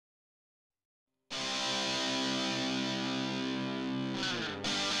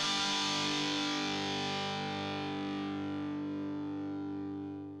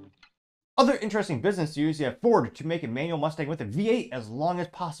Other interesting business news, you have Ford to make a manual Mustang with a V8 as long as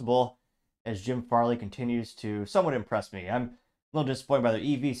possible, as Jim Farley continues to somewhat impress me. I'm a little disappointed by their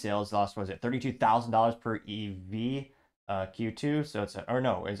EV sales. Lost, was it $32,000 per EV Q2? So it's, or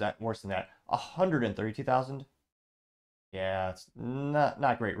no, is that worse than that? 132,000? Yeah, it's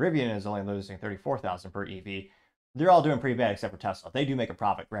not great. Rivian is only losing 34,000 per EV. They're all doing pretty bad except for Tesla. They do make a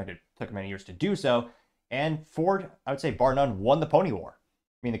profit. Granted, it took many years to do so. And Ford, I would say, bar none, won the pony war.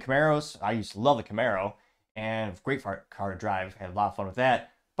 I mean, the Camaros, I used to love the Camaro, and great car to drive. Had a lot of fun with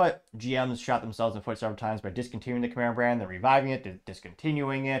that. But GM's shot themselves in the foot several times by discontinuing the Camaro brand, then reviving it,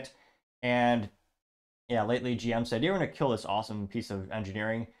 discontinuing it. And yeah, lately GM said, you're going to kill this awesome piece of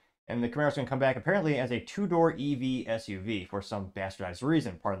engineering. And the Camaro's going to come back apparently as a two-door EV SUV for some bastardized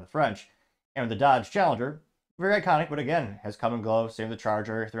reason, pardon the French. And with the Dodge Challenger, very iconic, but again, has come and go. Same with the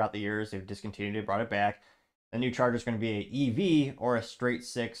Charger throughout the years. They've discontinued it, brought it back. The new Charger is going to be an EV or a straight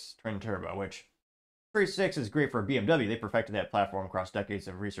six twin turbo, which straight six is great for a BMW. They perfected that platform across decades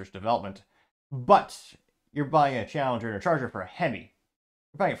of research development. But you're buying a Challenger and a Charger for a Hemi.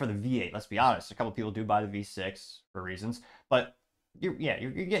 You're buying it for the V8, let's be honest. A couple people do buy the V6 for reasons, but you're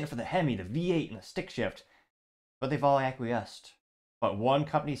getting it for the Hemi, the V8, and the stick shift. But they've all acquiesced. But one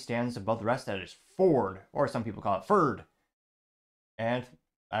company stands above the rest, that is Ford, or some people call it Ford. And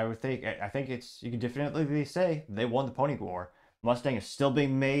I think it's, you can definitively say they won the pony war. Mustang is still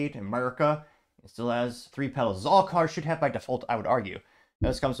being made in America. It still has 3 pedals, as all cars should have by default, I would argue. Now,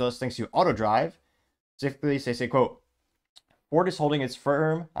 this comes to us thanks to AutoDrive. Specifically, they say, quote, Ford is holding its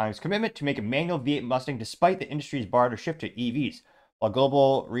firm on its commitment to make a manual V8 Mustang despite the industry's bar to shift to EVs. While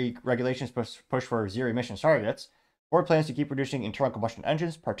global regulations push for zero-emission targets, Ford plans to keep producing internal combustion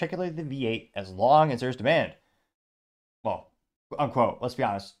engines, particularly the V8, as long as there's demand. Well, unquote, let's be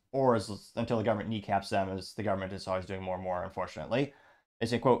honest, or until the government kneecaps them, as the government is always doing more and more, unfortunately. They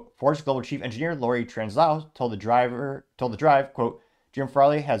say, quote, Ford's global chief engineer, Lori Translau, told the Drive, quote, Jim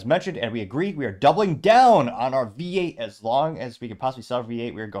Farley has mentioned, and we agree, we are doubling down on our V8 as long as we can possibly sell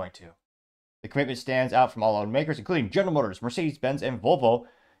V8, we are going to. The commitment stands out from all automakers, including General Motors, Mercedes-Benz, and Volvo,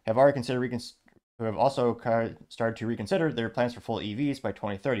 have already considered who have also started to reconsider their plans for full EVs by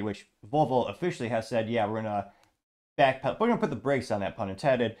 2030, which Volvo officially has said, yeah, we're going to backpedal. We're going to put the brakes on that, pun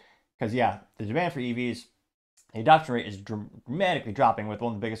intended, because, yeah, the demand for EVs, the adoption rate is dramatically dropping, with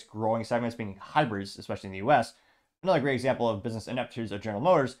one of the biggest growing segments being hybrids, especially in the US. Another great example of business ineptitudes of General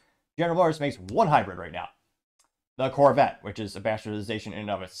Motors. General Motors makes one hybrid right now, the Corvette, which is a bastardization in and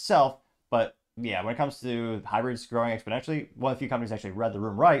of itself. But yeah, when it comes to hybrids growing exponentially, one of the few companies actually read the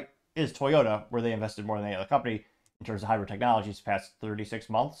room right is Toyota, where they invested more than any other company in terms of hybrid technologies the past 36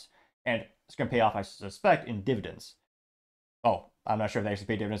 months. And it's going to pay off, I suspect, in dividends. Oh, I'm not sure if they actually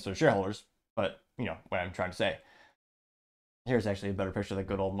pay dividends to their shareholders, but you know what I'm trying to say. Here's actually a better picture of the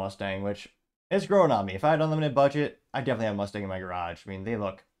good old Mustang, which is growing on me. If I had unlimited budget, I'd definitely have a Mustang in my garage. I mean, they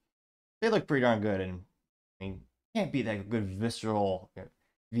look pretty darn good, and I mean, can't beat that good visceral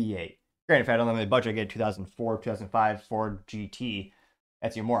V8. Granted, if I had unlimited budget, I'd get a 2004, 2005 Ford GT.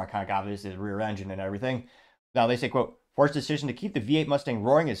 That's even more iconic, obviously, the rear engine and everything. Now, they say, quote, Ford's decision to keep the V8 Mustang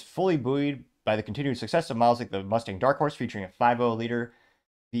roaring is fully buoyed by the continued success of models like the Mustang Dark Horse, featuring a 5.0-liter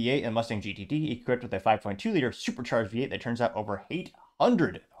V8 and Mustang GTD, equipped with a 5.2-liter supercharged V8 that turns out over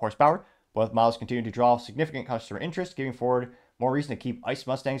 800 horsepower. Both models continue to draw significant customer interest, giving Ford more reason to keep ICE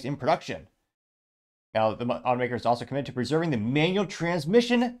Mustangs in production. Now, the automaker is also committed to preserving the manual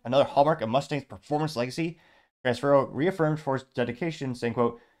transmission, another hallmark of Mustang's performance legacy. Transfero reaffirmed Ford's dedication, saying,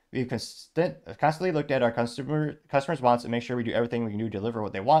 quote, we've constantly looked at our customers' wants and make sure we do everything we can do to deliver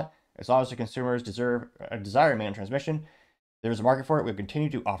what they want. As long as the consumers desire a manual transmission, there's a market for it, we'll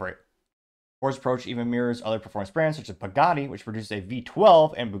continue to offer it. Ford's approach even mirrors other performance brands, such as Bugatti, which produces a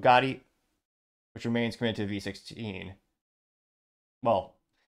V12, and Bugatti, which remains committed to the V16. Well,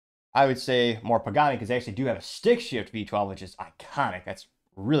 I would say more Pagani, because they actually do have a stick shift V12, which is iconic. That's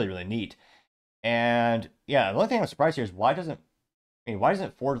really, really neat. And yeah, the only thing I'm surprised here is why doesn't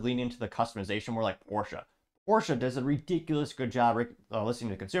Ford lean into the customization more like Porsche? Porsche does a ridiculous good job listening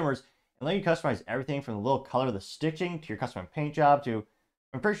to consumers and letting you customize everything from the little color of the stitching to your custom paint job to,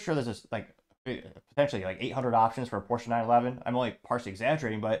 I'm pretty sure there's this, like, potentially like 800 options for a Porsche 911. I'm only partially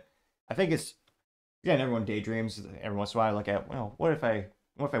exaggerating, but I think it's, again, everyone daydreams every once in a while. I look at, well, what if I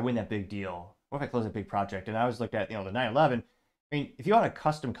win that big deal? What if I close a big project? And I always looked at, the 911. I mean, if you want a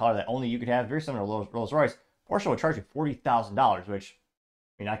custom color that only you could have, very similar to Rolls-Royce, Porsche would charge you $40,000, which,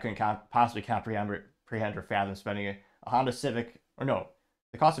 I mean, I couldn't possibly comprehend or fathom spending a Honda Civic, or no,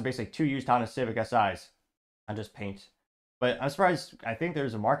 the cost of basically 2 used Honda Civic SIs on just paint. But I'm surprised. I think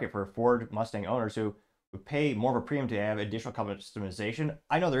there's a market for Ford Mustang owners who would pay more of a premium to have additional customization.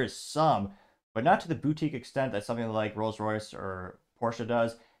 I know there is some, but not to the boutique extent that something like Rolls-Royce or Porsche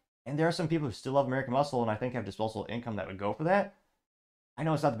does. And there are some people who still love American Muscle and I think have disposable income that would go for that. I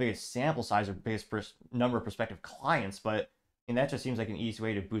know it's not the biggest sample size or biggest number of prospective clients, but that just seems like an easy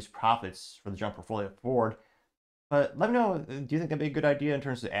way to boost profits for the junk portfolio forward. But let me know, do you think that'd be a good idea in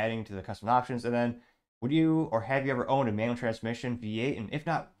terms of adding to the custom options? And then would you or have you ever owned a manual transmission V8? And if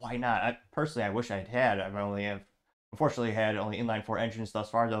not, why not? Personally, I wish I had. Unfortunately had only inline-4 engines thus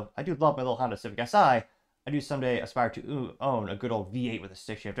far, though I do love my little Honda Civic Si. I do someday aspire to own a good old V8 with a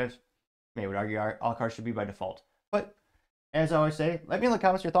stick shift. Many would argue all cars should be by default. But as I always say, let me know in the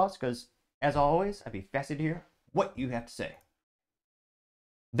comments your thoughts, because as always, I'd be fascinated to hear what you have to say.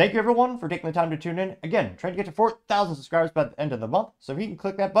 Thank you everyone for taking the time to tune in. Again, trying to get to 4,000 subscribers by the end of the month, so if you can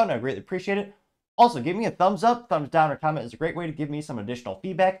click that button, I'd greatly appreciate it. Also, give me a thumbs up, thumbs down, or comment is a great way to give me some additional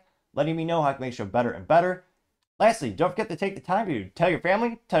feedback, letting me know how I can make the show better and better. Lastly, don't forget to take the time to tell your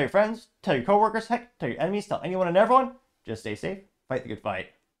family, tell your friends, tell your coworkers, heck, tell your enemies, tell anyone and everyone. Just stay safe, fight the good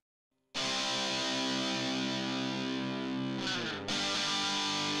fight.